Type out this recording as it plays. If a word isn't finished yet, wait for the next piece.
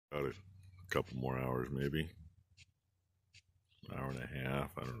About a couple more hours, maybe. An hour and a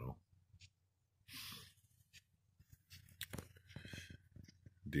half, I don't know.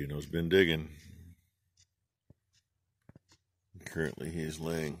 Dino's been digging. Currently he's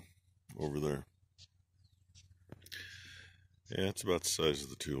laying over there. Yeah, it's about the size of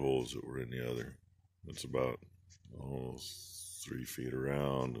the two holes that were in the other. It's about 3 feet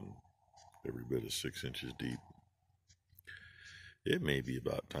around and every bit is 6 inches deep. It may be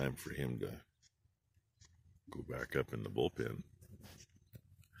about time for him to go back up in the bullpen.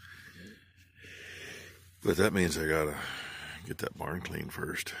 But that means I gotta get that barn clean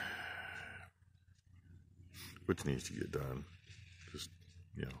first, which needs to get done. Just,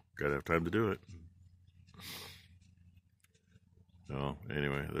 gotta have time to do it. So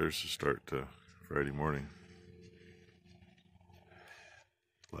anyway, there's the start to Friday morning.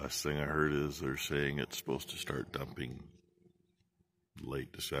 Last thing I heard is they're saying it's supposed to start dumping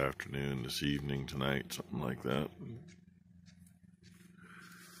late this afternoon, this evening, tonight, something like that.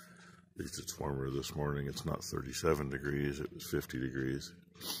 At least it's warmer this morning. It's not 37 degrees, it was 50 degrees.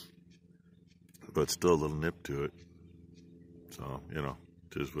 But still a little nip to it. So, it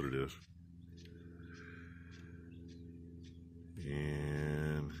is what it is.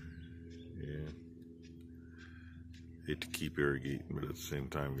 And, yeah. Hate to keep irrigating, but at the same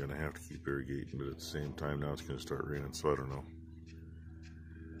time, I'm going to have to keep irrigating. But at the same time, now it's going to start raining, so I don't know.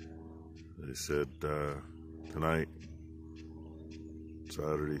 They said tonight,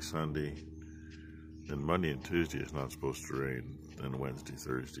 Saturday, Sunday, and Monday and Tuesday it's not supposed to rain. Then Wednesday,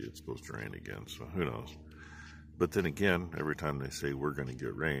 Thursday it's supposed to rain again, so who knows. But then again, every time they say we're going to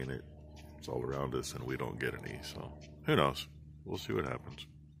get rain, it's all around us and we don't get any, so who knows. We'll see what happens.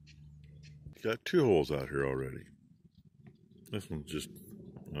 Got 2 holes out here already. This one's just,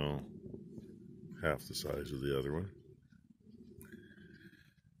 half the size of the other one.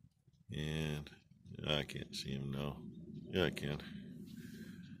 And I can't see him now. Yeah, I can.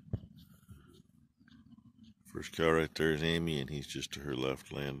 First cow right there is Amy, and he's just to her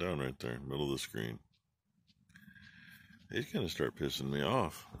left, laying down right there, middle of the screen. He's going to start pissing me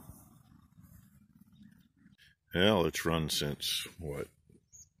off. Well, it's run since, what,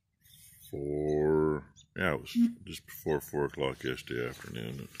 4... Yeah, it was just before 4 o'clock yesterday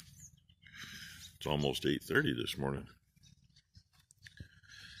afternoon. It's almost 8:30 this morning.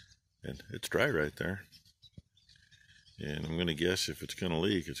 And it's dry right there. And I'm going to guess if it's going to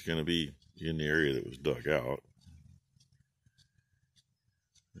leak, it's going to be in the area that was dug out.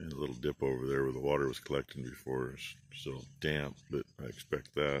 And a little dip over there where the water was collecting before is still damp, but I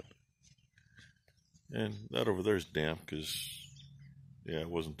expect that. And that over there is damp because, it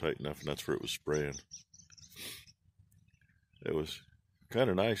wasn't tight enough, and that's where it was spraying. It was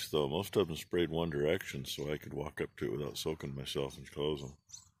kind of nice, though. Most of them sprayed one direction, so I could walk up to it without soaking myself and close them.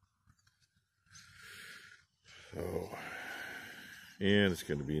 So, and it's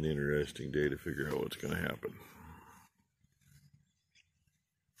going to be an interesting day to figure out what's going to happen.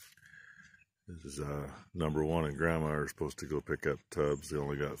 This is number 1 and Grandma are supposed to go pick up tubs. They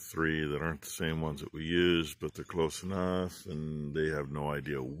only got 3 that aren't the same ones that we use, but they're close enough, and they have no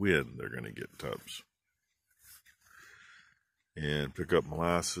idea when they're going to get tubs. And pick up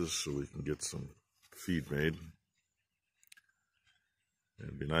molasses so we can get some feed made.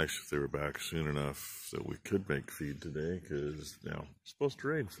 It'd be nice if they were back soon enough that we could make feed today, because it's supposed to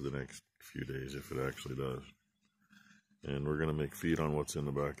rain for the next few days if it actually does. And we're going to make feed on what's in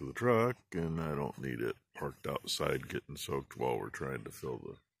the back of the truck, and I don't need it parked outside getting soaked while we're trying to fill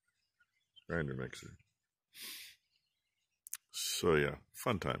the grinder mixer. So yeah,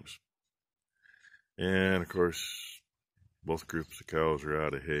 fun times. And of course, both groups of cows are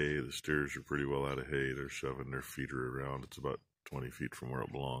out of hay. The steers are pretty well out of hay. They're shoving their feeder around. It's about 20 feet from where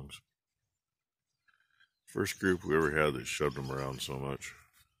it belongs. First group we ever had that shoved them around so much.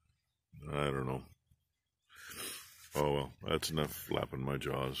 I don't know. Oh well, that's enough flapping my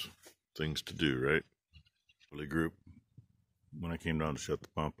jaws. Things to do, right? The group, when I came down to shut the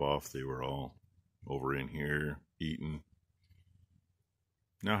pump off, they were all over in here eating.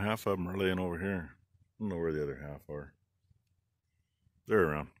 Now half of them are laying over here. I don't know where the other half are. They're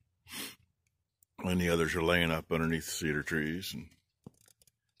around. And the others are laying up underneath the cedar trees, and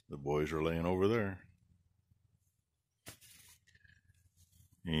the boys are laying over there.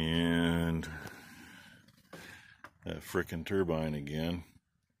 And that frickin' turbine again.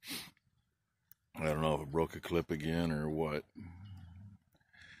 I don't know if it broke a clip again or what.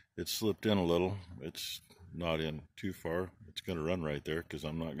 It slipped in a little. It's not in too far. It's going to run right there because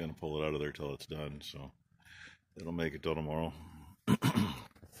I'm not going to pull it out of there till it's done. So it'll make it till tomorrow.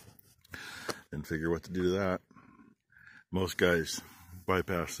 And figure what to do to that. Most guys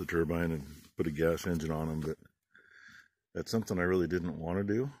bypass the turbine and put a gas engine on them, but that's something I really didn't want to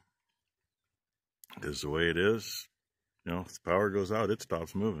do. Because the way it is, you know, if the power goes out, it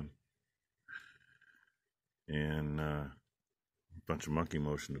stops moving. And a bunch of monkey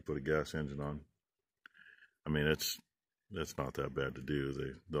motion to put a gas engine on. I mean, it's not that bad to do.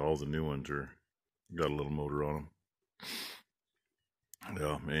 All the new ones got a little motor on them.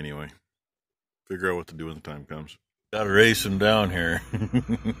 Yeah, anyway, figure out what to do when the time comes. Gotta race them down here.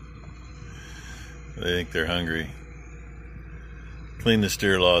 They think they're hungry. Clean the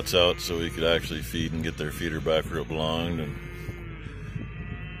steer lots out so we could actually feed and get their feeder back where it belonged, and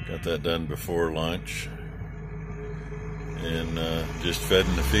got that done before lunch. And just fed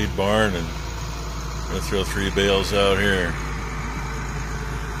in the feed barn, and I'm gonna throw 3 bales out here.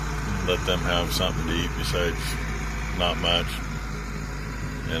 Let them have something to eat besides not much.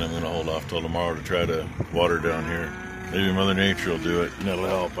 And I'm gonna hold off till tomorrow to try to water down here. Maybe Mother Nature will do it, and that'll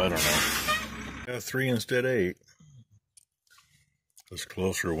help, I don't know. 3 instead of 8. This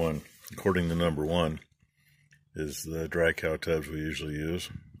closer one, according to number 1, is the dry cow tubs we usually use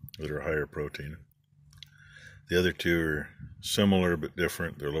that are higher protein. The other 2 are similar but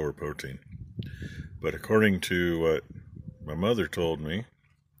different. They're lower protein. But according to what my mother told me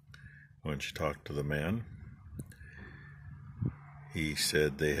when she talked to the man, he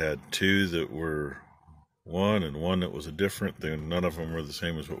said they had 2 that were one and 1 that was a different. None of them were the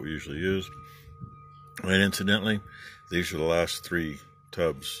same as what we usually use. And incidentally, these are the last 3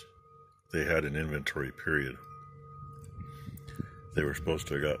 tubs they had in inventory, period. They were supposed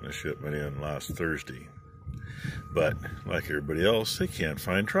to have gotten a shipment in last Thursday. But like everybody else, they can't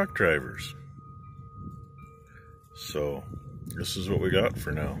find truck drivers. So this is what we got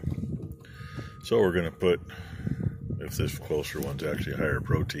for now. So we're going to put, if this closer one's actually higher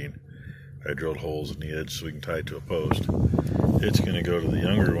protein, I drilled holes in the edge so we can tie it to a post. It's going to go to the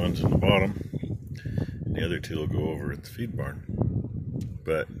younger ones in the bottom, and the other 2 will go over at the feed barn.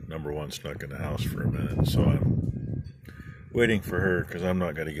 But number 1 snuck in the house for a minute, so I'm waiting for her because I'm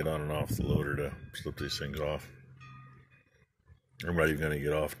not going to get on and off the loader to slip these things off. I'm not even going to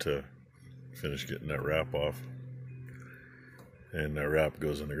get off to finish getting that wrap off. And that wrap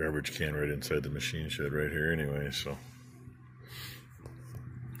goes in the garbage can right inside the machine shed right here anyway, so.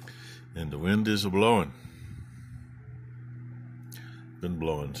 And the wind is a-blowing. Been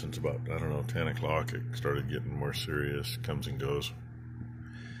blowing since about, I don't know, 10 o'clock. It started getting more serious, comes and goes.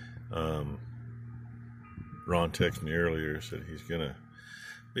 Ron texted me earlier, said he's going to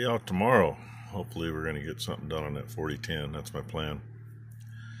be out tomorrow. Hopefully we're going to get something done on that 4010. That's my plan.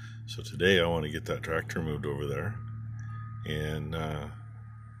 So today I want to get that tractor moved over there and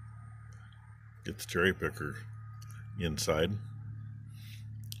get the cherry picker inside.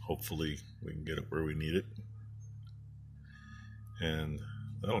 Hopefully we can get it where we need it. And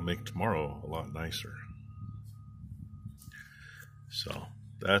that'll make tomorrow a lot nicer. So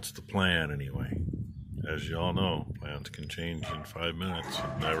that's the plan anyway. As you all know, plans can change in 5 minutes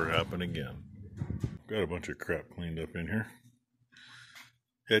and never happen again. Got a bunch of crap cleaned up in here.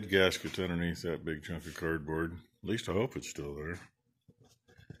 Head gaskets underneath that big chunk of cardboard. At least I hope it's still there.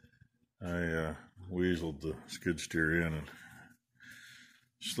 I weaseled the skid steer in and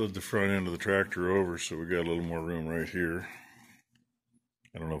slid the front end of the tractor over so we got a little more room right here.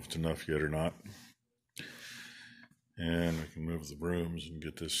 I don't know if it's enough yet or not. And we can move the brooms and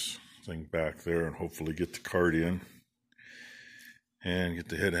get this thing back there and hopefully get the cart in and get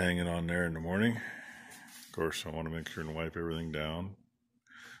the head hanging on there in the morning. Of course, I want to make sure and wipe everything down,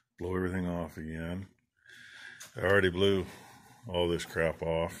 blow everything off again. I already blew all this crap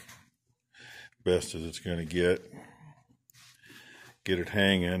off, best as it's going to get it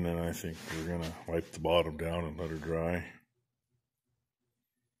hanging, and I think we're going to wipe the bottom down and let her dry.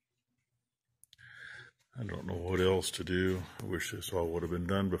 I don't know what else to do. I wish this all would have been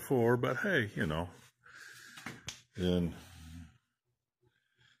done before, but hey, you know. Then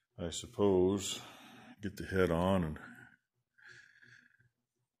I suppose get the head on and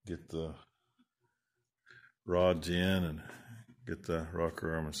get the rods in and get the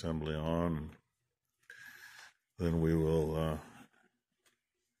rocker arm assembly on, and then we will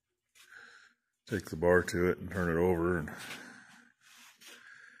take the bar to it and turn it over and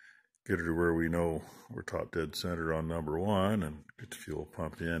get her to where we know we're top dead center on number 1 and get the fuel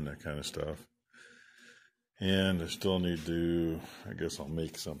pumped in, that kind of stuff. And I still need to, I guess I'll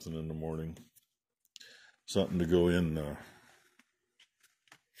make something in the morning. Something to go in the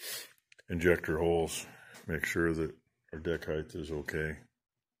injector holes. Make sure that our deck height is okay.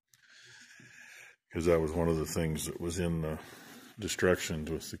 Because that was one of the things that was in the instructions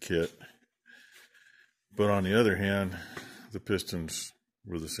with the kit. But on the other hand, the pistons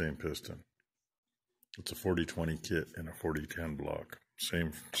were the same piston. It's a 40-20 kit and a 40-10 block.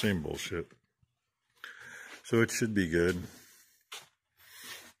 Same bullshit. So it should be good.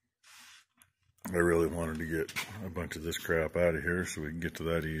 I really wanted to get a bunch of this crap out of here so we can get to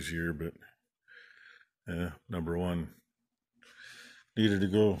that easier, but number one, needed to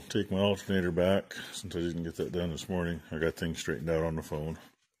go take my alternator back since I didn't get that done this morning. I got things straightened out on the phone.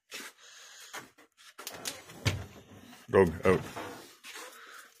 Dog out.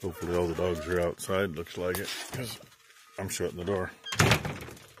 Hopefully all the dogs are outside, looks like it, because I'm shutting the door.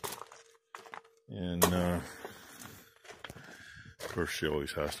 And of course she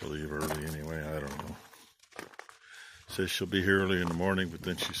always has to leave early anyway, I don't know. Says she'll be here early in the morning, but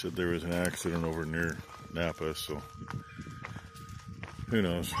then she said there was an accident over near Napa, so who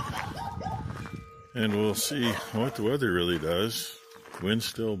knows. And we'll see what the weather really does. Wind's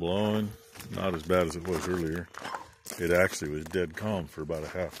still blowing, not as bad as it was earlier. It actually was dead calm for about a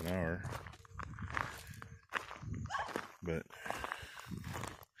half an hour. But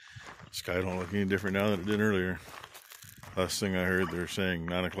the sky don't look any different now than it did earlier. Last thing I heard, they're saying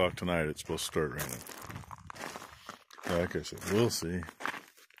 9 o'clock tonight it's supposed to start raining. Like I said, we'll see.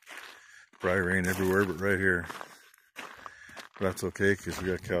 Probably rain everywhere but right here. But that's okay because we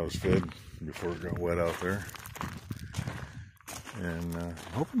got cows fed before it got wet out there. And I'm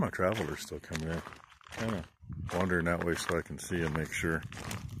hoping my traveler's still coming in. Kind of wandering that way so I can see and make sure.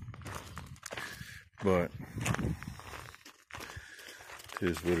 But it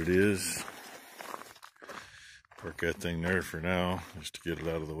is what it is. Park that thing there for now, just to get it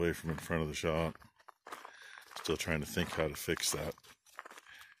out of the way from in front of the shop. Still trying to think how to fix that.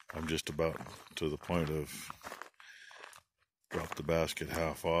 I'm just about to the point of drop the basket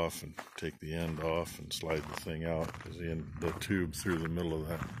half off and take the end off and slide the thing out, because the tube through the middle of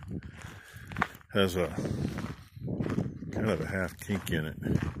that has a kind of a half kink in it.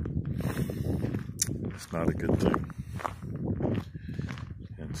 It's not a good thing.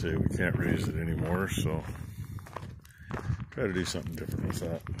 And say we can't raise it anymore, so try to do something different with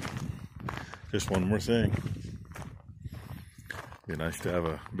that. Just one more thing. Be nice to have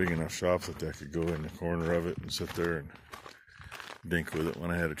a big enough shop that I could go in the corner of it and sit there and dink with it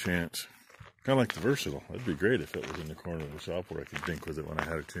when I had a chance. Kind of like the Versatile. That'd be great if it was in the corner of the shop where I could dink with it when I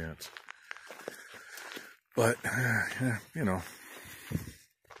had a chance. But, you know.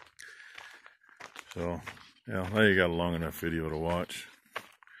 So, yeah, now you got a long enough video to watch.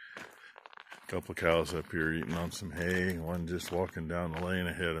 A couple of cows up here eating on some hay. One just walking down the lane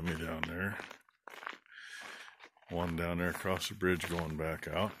ahead of me down there. One down there across the bridge going back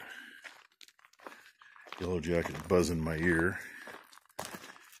out. Yellow jacket buzzing my ear.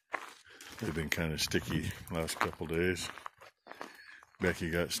 They've been kind of sticky last couple days. Becky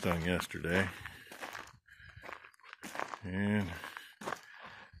got stung yesterday. And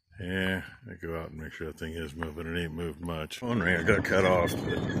yeah, I go out and make sure that thing is moving. It ain't moved much. Phone ring, I got cut off,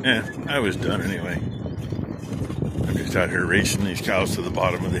 but I was done anyway. I'm just out here racing these cows to the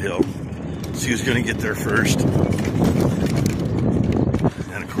bottom of the hill. See who's gonna get there first.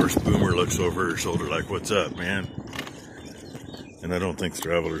 And of course, Boomer looks over her shoulder like, "What's up, man?" And I don't think the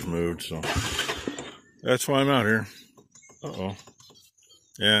traveler's moved, so that's why I'm out here. Uh-oh.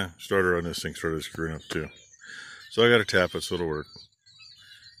 Yeah, starter on this thing started screwing up too. So I gotta tap it so it'll work.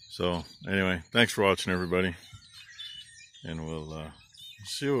 So anyway, thanks for watching, everybody. And we'll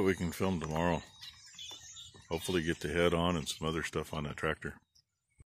see what we can film tomorrow. Hopefully get the head on and some other stuff on that tractor.